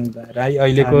राई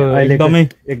अहिलेको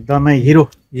एकदमै हिरो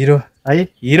है,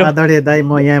 आदरणीय दाई,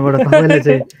 म यहाँबाट तपाईँले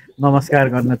चाहिँ नमस्कार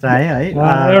गर्न चाहे है।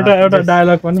 एउटा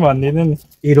डायलग पनि भनिदिनु नि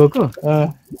हिरोको।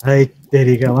 है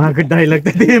तेरिका, उहाँको डायलग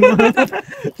त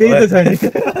त्यही त छ नि,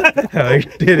 है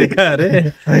तेरिका अरे,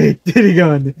 है तेरिका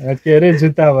भन्ने के अरे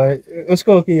जुत्ता भयो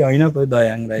उसको कि होइन,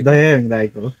 दयाङ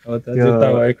राईको हो त, जुत्ता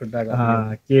भयो खुट्टाको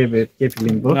के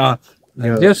फिल्मको।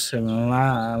 जस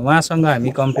उहाँसँग हामी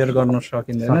कम्पेयर गर्न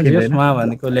सकिँदैन। जस उहाँ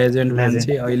भनेको लेजेन्ड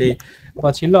मान्छे। अहिले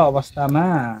पछिल्लो अवस्थामा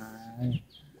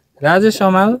राजेश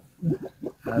हमाल,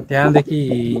 त्यहाँदेखि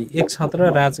एक छत्र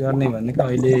राज गर्ने भनेको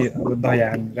अहिले अब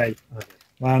दयाङ राई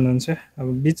उहाँ हुनुहुन्छ। अब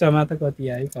बिचमा त कति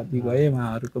आयो कति गए,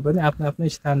 उहाँहरूको पनि आफ्नो आफ्नो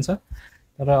स्थान छ।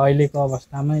 तर अहिलेको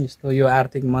अवस्थामा यस्तो यो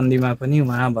आर्थिक मन्दीमा पनि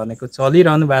उहाँ भनेको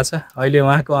चलिरहनु भएको छ। अहिले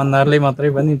उहाँको अनुहारले मात्रै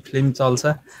पनि फिल्म चल्छ।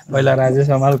 पहिला राजेश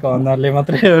हमालको अनुहारले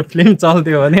मात्रै फिल्म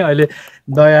चल्थ्यो भने अहिले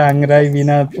दयाङ राई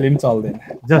बिना फिल्म चल्दैन।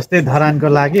 जस्तै धरानको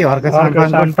लागि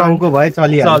टाउको भए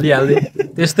चलिहाल्दै,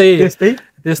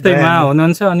 त्यस्तै उहाँ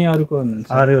हुनुहुन्छ। अनि अरूको हुनुहुन्छ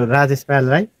राजेश पाल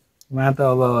राई, उहाँ त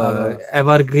अब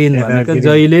एभरग्रिन भनेको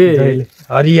जहिले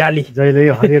हरियाली, जहिले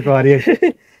हरियोको हरियो।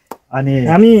 अनि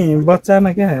हामी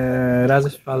बच्चामा क्या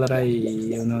राजेश पाल राई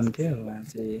हुनुहुन्थ्यो, उहाँ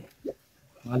चाहिँ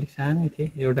अलिक सानै थिएँ,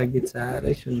 एउटा गीत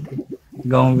साह्रै सुन्थेँ,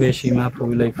 गाउँ बेसीमा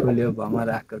फुलै फुल्यो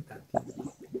भमराको ताती।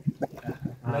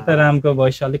 ल त रामको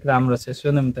भोइस अलिक राम्रो छ,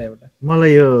 सुनौँ त एउटा।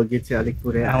 मलाई यो गीत चाहिँ अलिक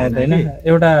पुरै आउँदैन, आएन कि।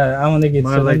 एउटा आउने गीत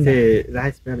मलाई सुनौँ न। चाहिँ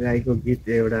राजपाल राईको गीत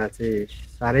एउटा चाहिँ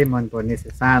साह्रै मनपर्ने छ।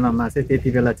 सानोमा चाहिँ त्यति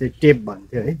बेला चाहिँ टेप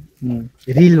भन्थ्यो है,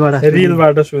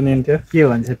 रिलबाट सुनिन्थ्यो, के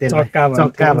भन्छ त्यसलाई,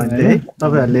 चक्का भन्थ्यो है।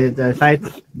 तपाईँहरूले सायद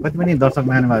कति पनि दर्शक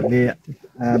महानुभावहरूले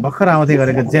भर्खर आउँदै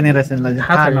गरेको जेनेरेसनलाई चाहिँ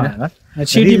थाहा नहोला।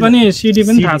 सिडी पनि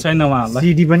थाहा छैन उहाँहरूलाई,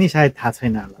 सिडी पनि सायद थाहा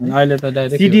छैन होला। अहिले त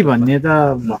डाइरेक्ट सिडी भन्ने त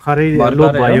भर्खरै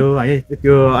लोप भयो है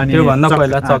त्यो। अनि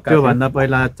त्योभन्दा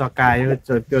पहिला चक्का आयो।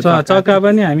 त्यो चक्का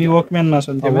पनि हामी वकम्यानमा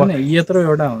सुन्थ्यौँ भने यत्रो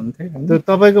एउटा हुन्थ्यो। त्यो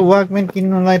तपाईँको वाकम्यान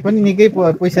किन्नुलाई पनि निकै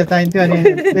पैसा चाहिन्थ्यो, अनि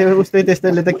उस्तै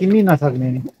त्यस्तैले त किन्नै नसक्ने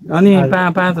नि। अनि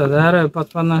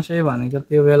 5,000-5,500 भनेको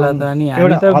त्यो बेला त, अनि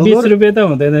हामी त 20 रुपियाँ त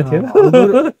हुँदैन थियो,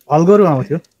 हलगोरु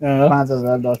आउँथ्यो।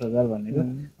 5,000 10,000 भनेको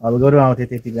हलगोरु आउँथ्यो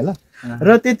त्यति बेला।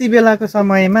 र त्यति बेलाको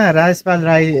समयमा राजपाल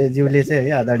राईज्यूले चाहिँ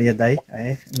है, आदरणीय दाई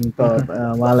है,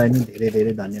 उहाँलाई नि धेरै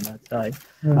धेरै धन्यवाद छ है,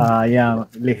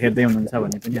 यहाँले हेर्दै हुनुहुन्छ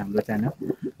भने पनि हाम्रो च्यानल।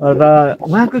 र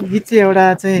उहाँको गीत चाहिँ एउटा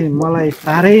चाहिँ मलाई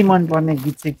साह्रै मनपर्ने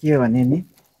गीत चाहिँ के भने नि,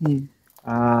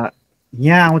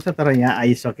 यहाँ आउँछ तर यहाँ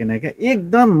आइसकेन क्या।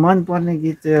 एकदम मनपर्ने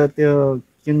गीत चाहिँ त्यो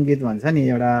कुन गीत भन्छ नि,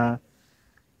 एउटा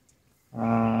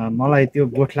मलाई त्यो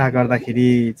गोठला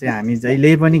गर्दाखेरि चाहिँ हामी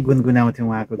जहिले पनि गुनगुनाउँथ्यौँ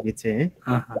उहाँको गीत चाहिँ है।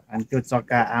 अनि त्यो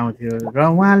चक्का आउँथ्यो र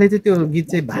उहाँले चाहिँ त्यो गीत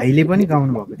चाहिँ भाइले पनि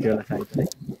गाउनु भएको थियो होला सायद है।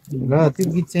 र त्यो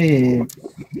गीत चाहिँ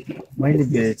मैले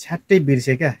छ्याट्टै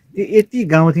बिर्सेँ क्या। त्यो यति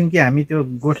गाउँथ्यौँ कि हामी त्यो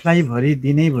गोठलाइभरि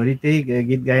दिनैभरि त्यही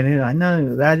गीत गाइने।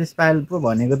 होइन राजेश पायल पो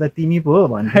भनेको त तिमी पो हो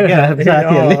भन्थ्यो क्या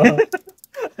साथीहरूले।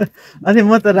 अनि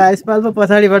म त राजेश पायल पो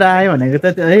पछाडिबाट आयो भनेको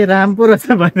त है राम पो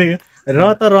रहेछ भनेको,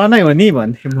 र त र नै हो नि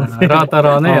भन्थेँ म, र त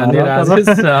र नै हो नि राजेश।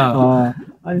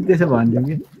 अनि त्यसो भन्थ्यौँ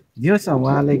कि जस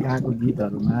उहाँले गाएको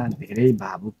गीतहरूमा धेरै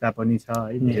भावुकता पनि छ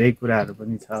है, धेरै कुराहरू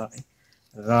पनि छ है।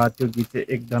 र त्यो गीत चाहिँ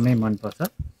एकदमै मनपर्छ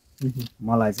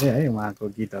मलाई चाहिँ है, उहाँको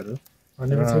गीतहरू।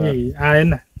 आएन,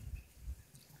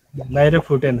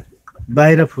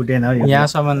 बाहिर फुटेन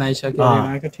यहाँसम्म आइसक्यो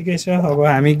उहाँको। ठिकै छ, अब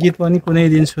हामी गीत पनि कुनै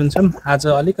दिन सुन्छौँ। आज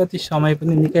अलिकति समय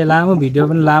पनि निकै लामो, भिडियो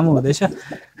पनि लामो हुँदैछ।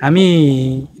 हामी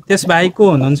त्यसबाहेक को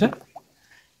हुनुहुन्छ?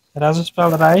 राजेश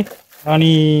पाल राई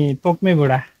अनि तोक्मे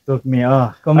बुढा,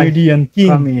 कमेडियन किङ।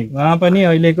 उहाँ पनि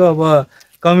अहिलेको अब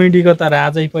कमेडीको त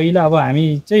राजै। पहिला अब हामी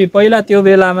चाहिँ पहिला त्यो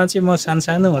बेलामा चाहिँ म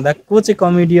सानो हुँदा को चाहिँ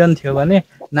कमेडियन थियो भने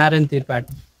नारायण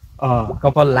त्रिपाठी।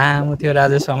 कपाल लामो थियो,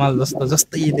 राजेश हमाल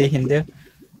जस्तै देखिन्थ्यो,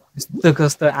 यस्तो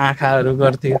कस्तो आँखाहरू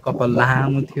गर्थ्यो, कपाल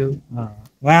लामो थियो।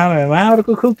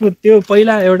 उहाँहरूको खुब त्यो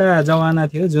पहिला एउटा जमाना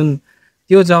थियो जुन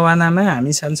त्यो जमानामा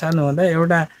हामी सानो हुँदा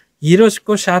एउटा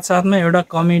हिरोको साथसाथमा एउटा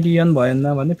कमेडियन भएन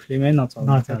भने फिल्मै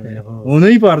नचल्ने,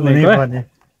 हुनै पर्ने।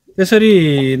 त्यसरी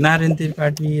नारायण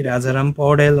त्रिपाठी, राजाराम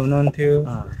पौडेल हुनुहुन्थ्यो।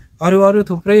 अरू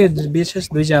थुप्रै,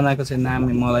 विशेष 2जनाको चाहिँ नाम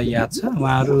मलाई याद छ।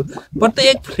 उहाँहरू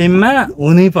प्रत्येक फिल्ममा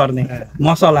हुनै पर्ने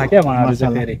मसला क्या उहाँहरू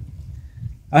चाहिँ फेरि।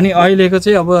 अनि अहिलेको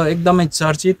चाहिँ अब एकदमै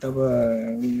चर्चित, अब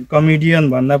कमेडियन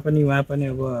भन्दा पनि उहाँ पनि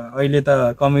अब अहिले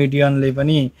त कमेडियनले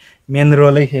पनि मेन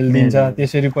रोलै खेलिदिन्छ।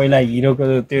 त्यसरी पहिला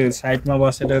हिरोको त्यो साइडमा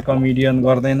बसेर कमेडियन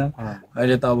गर्दैन।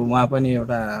 अहिले त अब उहाँ पनि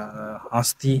एउटा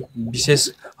हस्ती, विशेष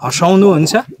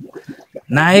हँसाउनुहुन्छ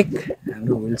नायक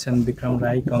हाम्रो Wilson Vikram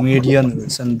Rai, comedian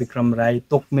Wilson Vikram Rai.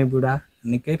 तोक्मे बुढा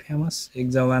निकै फेमस। एक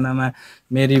जमानामा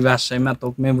मेरी बासाइमा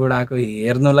तोक्मे बुढाको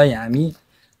हेर्नुलाई हामी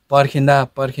पर्खिँदा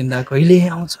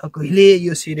कहिले आउँछ, कहिले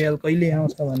यो सिरियल कहिले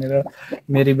आउँछ भनेर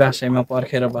मेरी बासाइमा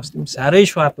पर्खेर बस्थ्यौँ। साह्रै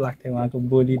स्वाद लाग्थ्यो उहाँको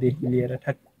बोलीदेखि लिएर।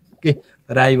 ठ्याक्कै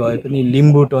राई भए पनि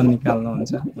लिम्बू टोन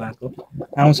निकाल्नुहुन्छ उहाँको।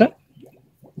 आउँछ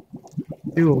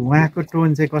त्यो उहाँको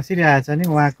टोन चाहिँ कसरी आएछ नि,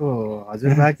 उहाँको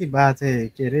हजुरबा कि बा चाहिँ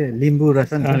के अरे लिम्बू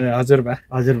रहेछ नि,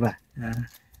 हजुरबा।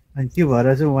 अनि त्यो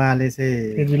भएर चाहिँ उहाँले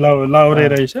चाहिँ लाउरे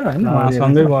रहेछ होइन,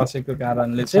 उहाँसँगै बसेको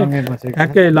कारणले चाहिँ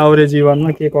ठ्याक्कै लाउरे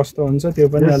जीवनमा के कस्तो हुन्छ त्यो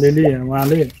पनि अलिअलि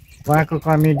उहाँको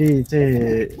कमेडी चाहिँ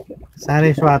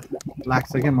साह्रै स्वाद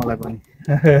लाग्छ क्या मलाई पनि।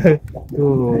 त्यो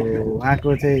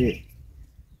उहाँको चाहिँ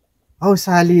औ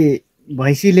साली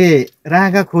भैँसीले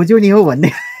राँगा खोज्यो नि हो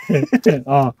भन्ने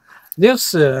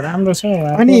राम्रो छ।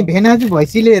 अनि भेनाजु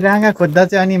भैँसीले राँगा खोज्दा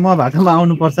चाहिँ अनि म बाटोमा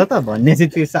आउनुपर्छ त भन्ने चाहिँ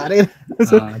त्यो साह्रै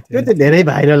त्यो चाहिँ धेरै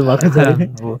भाइरल भएको छ।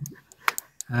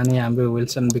 अनि हाम्रो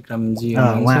विल्सन विक्रमजी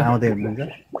उहाँ आउँदै हुनुहुन्छ।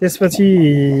 त्यसपछि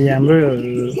हाम्रो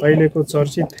अहिलेको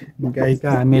चर्चित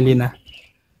गायिका मेलिना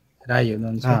राई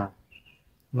हुनुहुन्छ।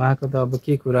 उहाँको त अब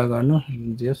के कुरा गर्नु,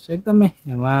 जस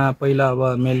एकदमै उहाँ पहिला अब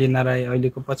मेलिना राई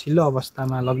अहिलेको पछिल्लो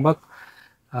अवस्थामा लगभग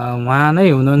उहाँ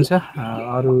नै हुनुहुन्छ,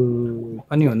 अरू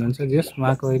पनि हुनुहुन्छ। जस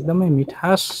उहाँको एकदमै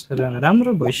मिठास र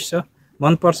राम्रो भोइस छ,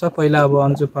 मनपर्छ। पहिला अब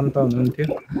अन्जु पन्त हुनुहुन्थ्यो,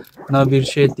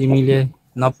 नबिर्से तिमीले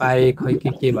नपाए खै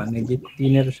के भन्ने गीत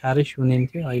तिनीहरू साह्रै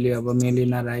सुनिन्थ्यो। अहिले अब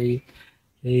मेलिना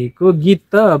राईको गीत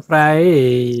त प्राय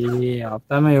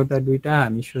हप्तामा एउटा दुइटा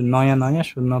हामी नयाँ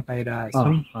सुन्न पाइरहेका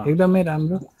छौँ। एकदमै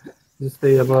राम्रो।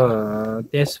 जस्तै अब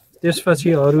त्यसपछि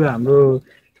अरू हाम्रो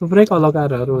थुप्रै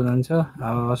कलाकारहरू हुनुहुन्छ।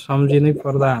 सम्झिनै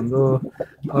पर्दा हाम्रो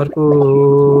अर्को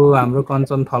हाम्रो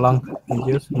कञ्चन थलङ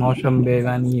मौसम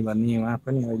बेगानी भन्ने उहाँ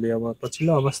पनि अहिले अब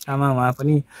पछिल्लो अवस्थामा उहाँ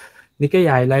पनि निकै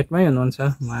हाइलाइटमै हुनुहुन्छ।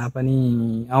 उहाँ पनि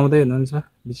आउँदै हुनुहुन्छ,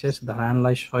 विशेष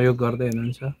धरानलाई सहयोग गर्दै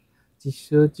हुनुहुन्छ।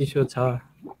 चिसो चिसो छ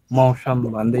मौसम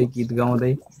भन्दै गीत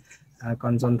गाउँदै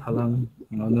कञ्चन थलङ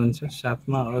हुनुहुन्छ।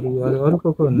 साथमा अरू को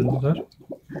हुनुहुन्छ सर?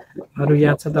 अरू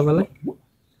याद छ तपाईँलाई?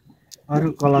 अरू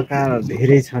कलाकार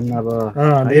धेरै छन्। अब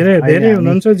धेरै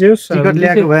हुनुहुन्छ। टिकट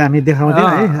ल्याएको भए हामी देखाउँथ्यौँ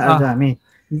है। आज हामी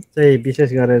चाहिँ विशेष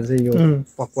गरेर चाहिँ यो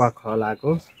पकुवा खोलाको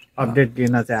अपडेट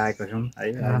दिन चाहिँ आएको छौँ है।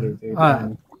 अहिले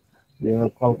चाहिँ यो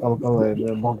कल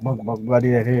बग बग बग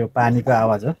गरिरहेको यो पानीको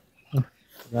आवाज हो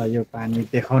र यो पानी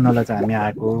देखाउनलाई चाहिँ हामी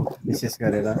आएको विशेष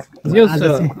गरेर।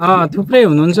 थुप्रै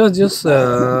हुनुहुन्छ जस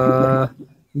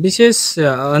विशेष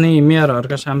अनि मेयर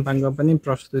हर्क साम्पाङको पनि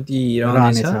प्रस्तुति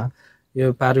रहनेछ। यो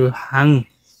पारुहाङ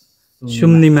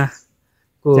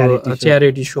सुम्निमाको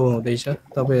च्यारिटी सो हुँदैछ।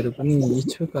 तपाईँहरू पनि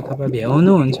इच्छुक अथवा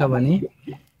भ्याउनुहुन्छ भने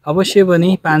अवश्य पनि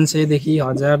 500 देखि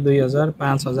 1000, 2000,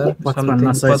 5000,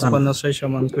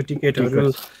 5500सम्मको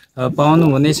टिकटहरू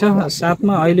पाउनुहुनेछ।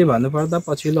 साथमा अहिले भन्नुपर्दा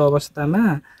पछिल्लो अवस्थामा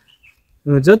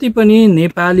जति पनि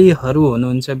नेपालीहरू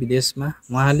हुनुहुन्छ विदेशमा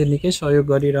उहाँले निकै सहयोग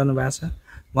गरिरहनु भएको छ।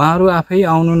 उहाँहरू आफै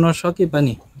आउनु नसके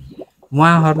पनि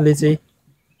उहाँहरूले चाहिँ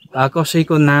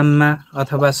कसैको नाममा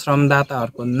अथवा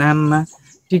श्रमदाताहरूको नाममा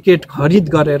टिकट खरिद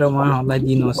गरेर उहाँहरूलाई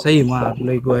दिनुहोस् है,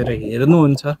 उहाँहरूले गएर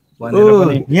हेर्नुहुन्छ भनेर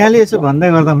पनि यहाँले यसो भन्दै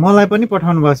गर्दा मलाई पनि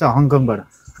पठाउनु भएको छ हङकङबाट।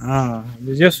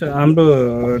 जस हाम्रो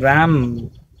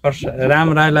राम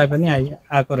राईलाई पनि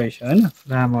आएको रहेछ होइन,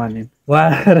 राम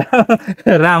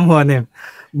वानेम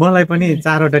मलाई पनि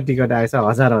 4वटा टिकट आएछ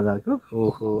 1000को।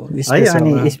 ओहो है।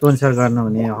 अनि स्पोन्सर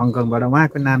गर्नुहुने हङकङबाट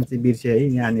उहाँको नाम चाहिँ बिर्से है,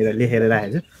 यहाँनिर लेखेर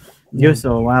राखेको छु। जस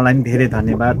उहाँलाई पनि धेरै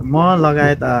धन्यवाद। म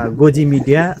लगायत गोजी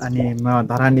मिडिया अनि म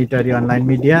धरान लिटरी अनलाइन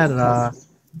मिडिया र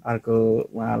अर्को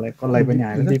उहाँलाई कसलाई पनि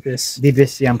आएको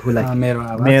दिपेश श्याम्फुलाई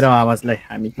मेरो आवाजलाई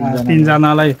हामी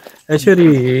तिनजनालाई यसरी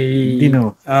दिनु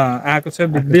आएको छ।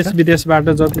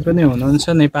 विदेशबाट जति पनि हुनुहुन्छ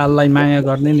नेपाललाई माया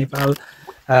गर्ने, नेपाल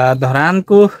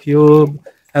धरानको यो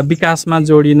विकासमा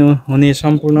जोडिनु हुने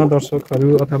सम्पूर्ण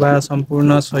दर्शकहरू अथवा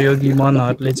सम्पूर्ण सहयोगी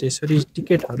मनहरूले चाहिँ यसरी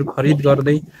टिकटहरू खरिद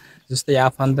गर्दै, जस्तै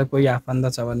कोही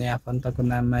आफन्त छ भने आफन्तको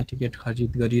नाममा टिकट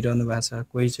खरिद गरिरहनु भएको छ।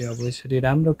 कोही चाहिँ अब यसरी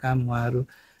राम्रो काम उहाँहरू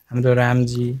हाम्रो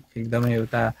रामजी एकदमै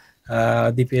एउटा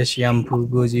दिपेश याम्फू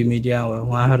गोजी मिडिया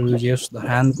उहाँहरू यस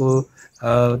धरानको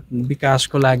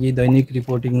विकासको लागि दैनिक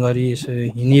रिपोर्टिङ गरी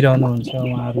यसरी हिँडिरहनुहुन्छ।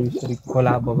 उहाँहरू यसरी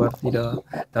खोला बगरतिर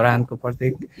धरानको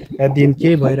प्रत्येक दिन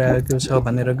के भइरहेको छ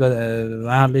भनेर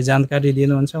उहाँहरूले जानकारी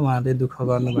दिनुहुन्छ। उहाँहरूले दुःख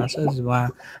गर्नुभएको छ। उहाँ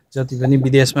जति पनि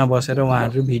विदेशमा बसेर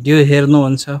उहाँहरू भिडियो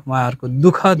हेर्नुहुन्छ, उहाँहरूको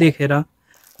दुःख देखेर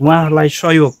उहाँहरूलाई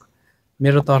सहयोग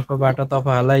मेरो तर्फबाट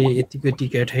तपाईँहरूलाई यतिको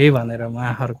टिकट है भनेर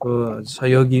उहाँहरूको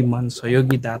सहयोगी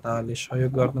दाताहरूले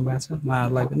सहयोग गर्नुभएको छ।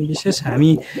 उहाँहरूलाई पनि विशेष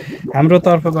हाम्रो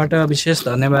तर्फबाट विशेष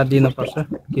धन्यवाद दिनुपर्छ।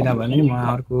 किनभने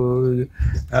उहाँहरूको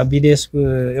विदेशको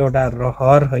एउटा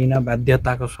रहर होइन,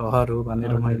 बाध्यताको सहर हो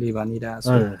भनेर मैले भनिरहेको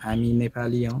छु। हामी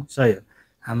नेपाली हौँ,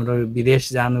 हाम्रो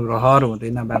विदेश जानु रहर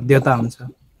हुँदैन, बाध्यता हुन्छ।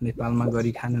 नेपालमा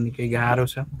गरी खानु निकै गाह्रो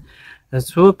छ।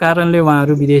 सो कारणले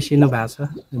उहाँहरू विदेशिनु भएको छ।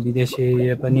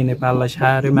 विदेशी पनि नेपाललाई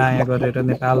साह्रै माया गरेर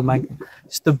नेपालमा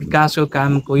यस्तो विकासको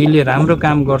काम कोहीले राम्रो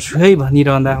काम गर्छु है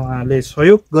भनिरहँदा उहाँहरूले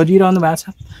सहयोग गरिरहनु भएको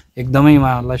छ। एकदमै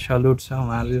उहाँहरूलाई सल्युट छ।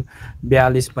 उहाँहरू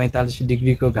 42-45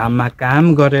 डिग्रीको घाममा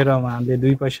काम गरेर उहाँहरूले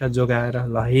 2 पैसा जोगाएर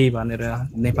ल है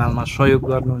भनेर नेपालमा सहयोग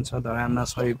गर्नुहुन्छ, धरानमा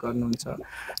सहयोग गर्नुहुन्छ।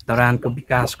 धरानको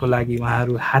विकासको लागि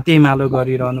उहाँहरू हातेमालो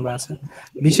गरिरहनु भएको छ।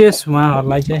 विशेष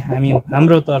उहाँहरूलाई चाहिँ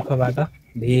हाम्रो तर्फबाट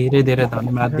धेरै धेरै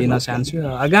धन्यवाद दिन चाहन्छु।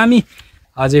 आगामी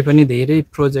अझै पनि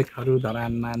धेरै प्रोजेक्टहरू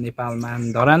धरानमा,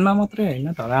 नेपालमा, धरानमा मात्रै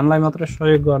होइन, धरानलाई मात्रै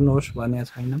सहयोग गर्नुहोस् भन्ने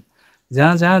छैन।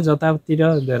 जहाँ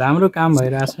जतातिर राम्रो काम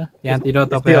भइरहेछ त्यहाँतिर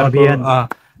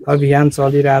तपाईँहरूको अभियान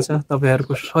चलिरहेछ।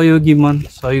 तपाईँहरूको सहयोगी मन,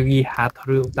 सहयोगी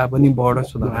हातहरू उता पनि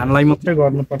बढोस्। धरानलाई मात्रै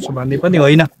गर्नुपर्छ भन्ने पनि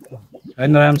होइन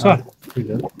राम सर।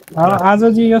 आज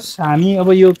चाहिँ हामी अब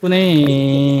यो कुनै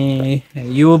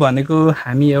यो भनेको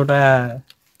हामी एउटा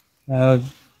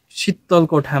शीतल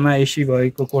कोठामा एसी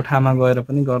भएको कोठामा गएर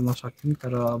पनि गर्न सक्छौँ।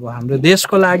 तर अब हाम्रो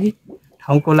देशको लागि,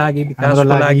 ठाउँको लागि, विकासको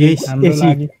लागि, हाम्रो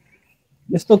लागि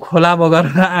यस्तो खोला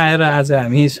बगरमा आएर आज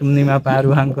हामी सुम्निमा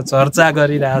पारुहाङको चर्चा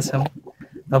गरिरहेछौँ।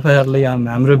 तपाईँहरूले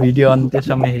हाम्रो भिडियो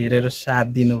अन्त्यसम्म हेरेर साथ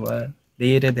दिनुभयो,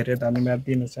 धेरै धेरै धन्यवाद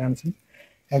दिन चाहन्छु।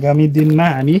 आगामी दिनमा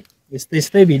हामी यस्तै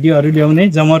यस्तै भिडियोहरू ल्याउने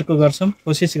जमर्को गर्छौँ,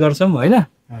 कोसिस गर्छौँ होइन।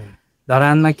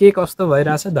 धरानमा के कस्तो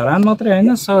भइरहेछ, धरान मात्रै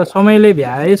होइन समयले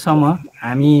भ्याएसम्म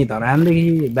हामी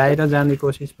धरानदेखि बाहिर जाने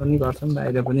कोसिस पनि गर्छौँ,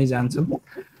 बाहिर पनि जान्छौँ।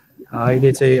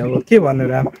 अहिले चाहिँ अब के भन्नु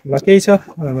राम, ल केही छ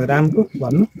रामको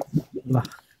भन्नु? ल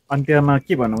अन्त्यमा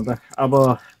के भनौँ त, अब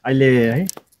अहिले है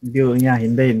त्यो यहाँ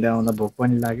हिँड्दै हिँड्दै आउँदा भोक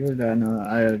पनि लाग्यो र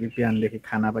बिहानदेखि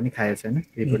खाना पनि खाएको छैन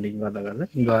रिपोर्टिङ गर्दा गर्दा।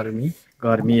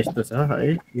 गर्मी यस्तो छ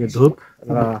है, यो धुप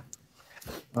र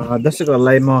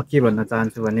दर्शकहरूलाई म के भन्न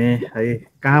चाहन्छु भने है,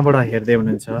 कहाँबाट हेर्दै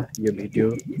हुनुहुन्छ यो भिडियो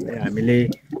है, हामीले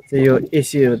चाहिँ यो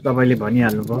एसी हो तपाईँले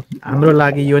भनिहाल्नुभयो, हाम्रो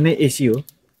लागि यो नै एसी हो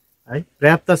है,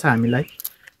 पर्याप्त छ हामीलाई।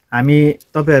 हामी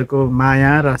तपाईँहरूको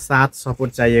माया र साथ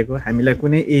सपोर्ट चाहिएको, हामीलाई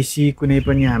कुनै एसी कुनै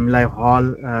पनि हामीलाई हल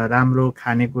राम्रो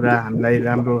खानेकुरा हामीलाई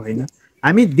राम्रो होइन,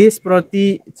 हामी देशप्रति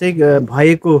चाहिँ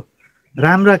भएको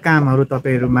राम्रा कामहरू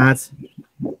तपाईँहरू माझ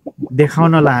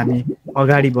देखाउनलाई हामी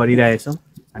अगाडि बढिरहेछौँ।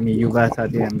 हामी युवा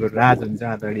साथी, हाम्रो राज हुन्छ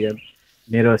आदरणीय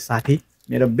मेरो साथी,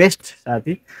 मेरो बेस्ट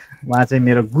साथी, उहाँ चाहिँ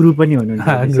मेरो गुरु पनि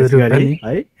हुनुहुन्छ विशेष गरी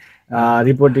है।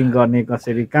 रिपोर्टिङ गर्ने,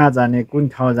 कसरी कहाँ जाने, कुन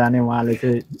ठाउँ जाने उहाँले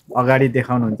चाहिँ अगाडि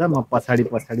देखाउनुहुन्छ, म पछाडि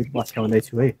पछाडि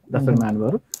पछ्याउँदैछु है दर्शक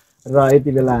महानुभावहरू। र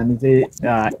यति बेला हामी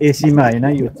चाहिँ एसीमा होइन,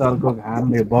 यो चर्को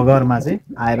घाम यो बगरमा चाहिँ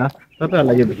आएर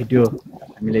तपाईँहरूलाई यो भिडियो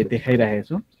हामीले देखाइरहेको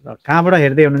छौँ। र कहाँबाट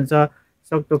हेर्दै हुनुहुन्छ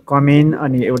सक्दो कमेन्ट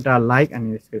अनि एउटा लाइक अनि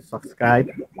यसको सब्सक्राइब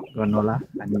गर्नुहोला।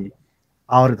 हामी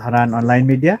आवर धरान अनलाइन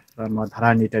मिडिया र म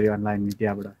धरान इटरी अनलाइन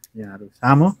मिडियाबाट यहाँहरू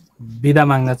सामु बिदा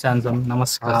माग्न चाहन्छौँ।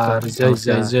 नमस्कार, जय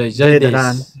जय जय जय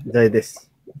धरान, जय देश।